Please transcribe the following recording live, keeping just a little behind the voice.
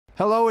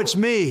Hello, it's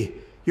me,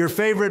 your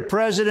favorite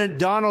president,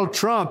 Donald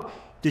Trump.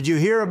 Did you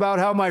hear about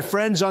how my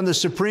friends on the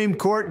Supreme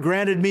Court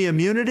granted me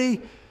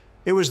immunity?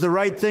 It was the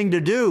right thing to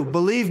do,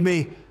 believe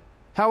me.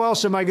 How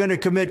else am I going to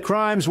commit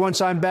crimes once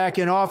I'm back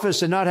in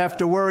office and not have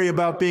to worry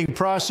about being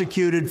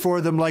prosecuted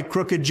for them like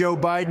crooked Joe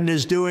Biden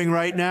is doing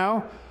right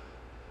now?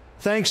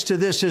 Thanks to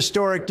this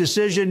historic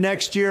decision,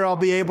 next year I'll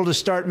be able to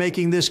start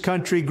making this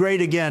country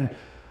great again.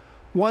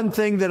 One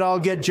thing that I'll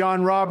get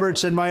John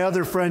Roberts and my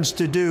other friends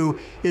to do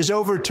is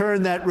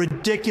overturn that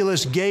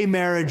ridiculous gay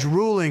marriage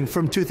ruling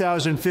from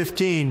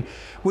 2015.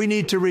 We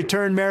need to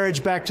return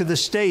marriage back to the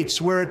states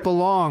where it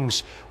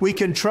belongs. We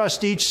can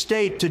trust each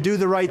state to do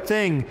the right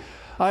thing.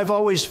 I've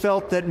always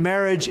felt that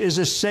marriage is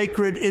a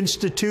sacred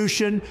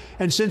institution,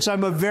 and since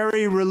I'm a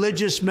very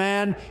religious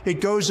man,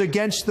 it goes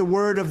against the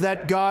word of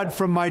that God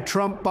from my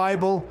Trump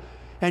Bible.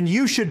 And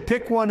you should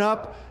pick one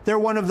up. They're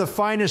one of the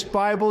finest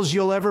Bibles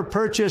you'll ever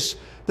purchase.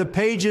 The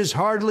pages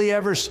hardly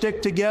ever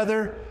stick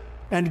together.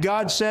 And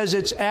God says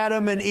it's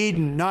Adam and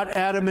Eden, not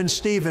Adam and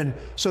Stephen.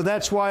 So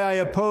that's why I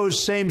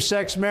oppose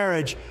same-sex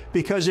marriage,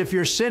 because if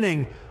you're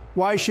sinning,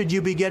 why should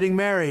you be getting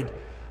married?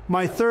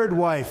 My third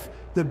wife,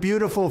 the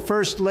beautiful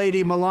First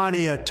Lady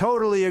Melania,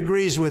 totally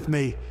agrees with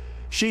me.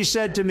 She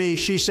said to me,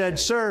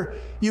 "Sir,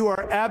 you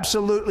are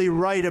absolutely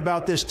right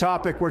about this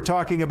topic we're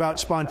talking about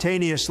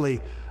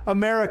spontaneously.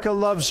 America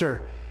loves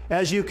her.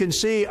 As you can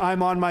see,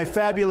 I'm on my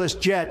fabulous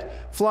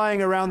jet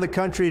flying around the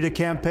country to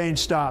campaign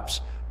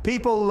stops.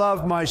 People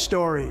love my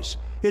stories.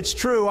 It's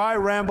true, I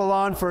ramble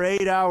on for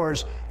 8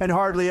 hours and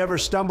hardly ever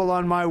stumble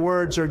on my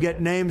words or get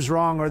names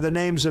wrong or the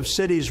names of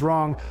cities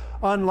wrong.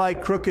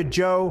 Unlike Crooked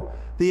Joe,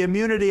 the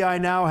immunity I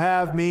now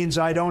have means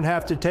I don't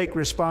have to take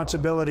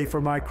responsibility for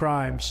my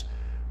crimes.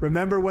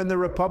 Remember when the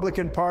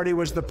Republican Party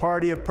was the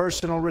party of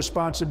personal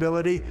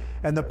responsibility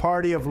and the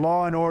party of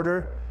law and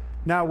order?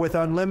 Now, with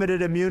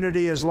unlimited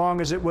immunity, as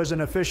long as it was an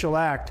official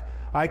act,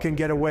 I can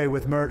get away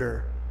with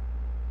murder."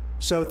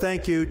 So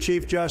thank you,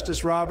 Chief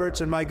Justice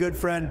Roberts and my good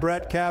friend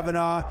Brett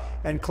Kavanaugh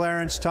and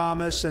Clarence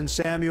Thomas and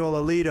Samuel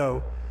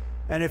Alito.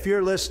 And if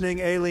you're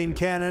listening, Aileen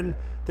Cannon,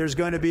 there's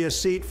going to be a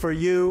seat for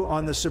you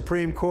on the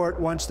Supreme Court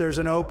once there's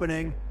an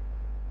opening.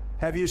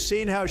 Have you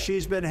seen how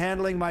she's been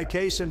handling my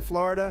case in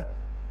Florida?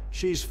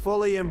 She's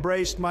fully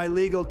embraced my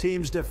legal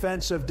team's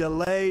defense of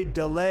delay,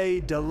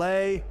 delay,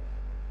 delay.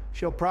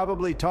 She'll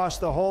probably toss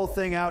the whole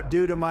thing out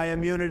due to my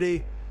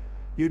immunity.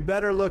 You'd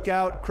better look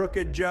out,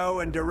 Crooked Joe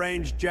and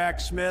deranged Jack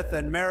Smith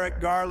and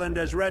Merrick Garland,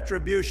 as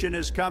retribution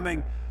is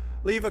coming.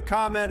 Leave a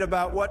comment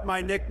about what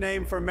my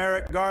nickname for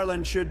Merrick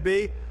Garland should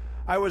be.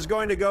 I was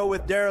going to go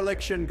with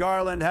Dereliction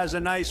Garland has a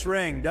nice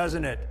ring,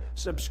 doesn't it?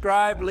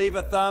 Subscribe, leave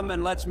a thumb,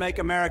 and let's make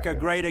America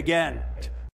great again.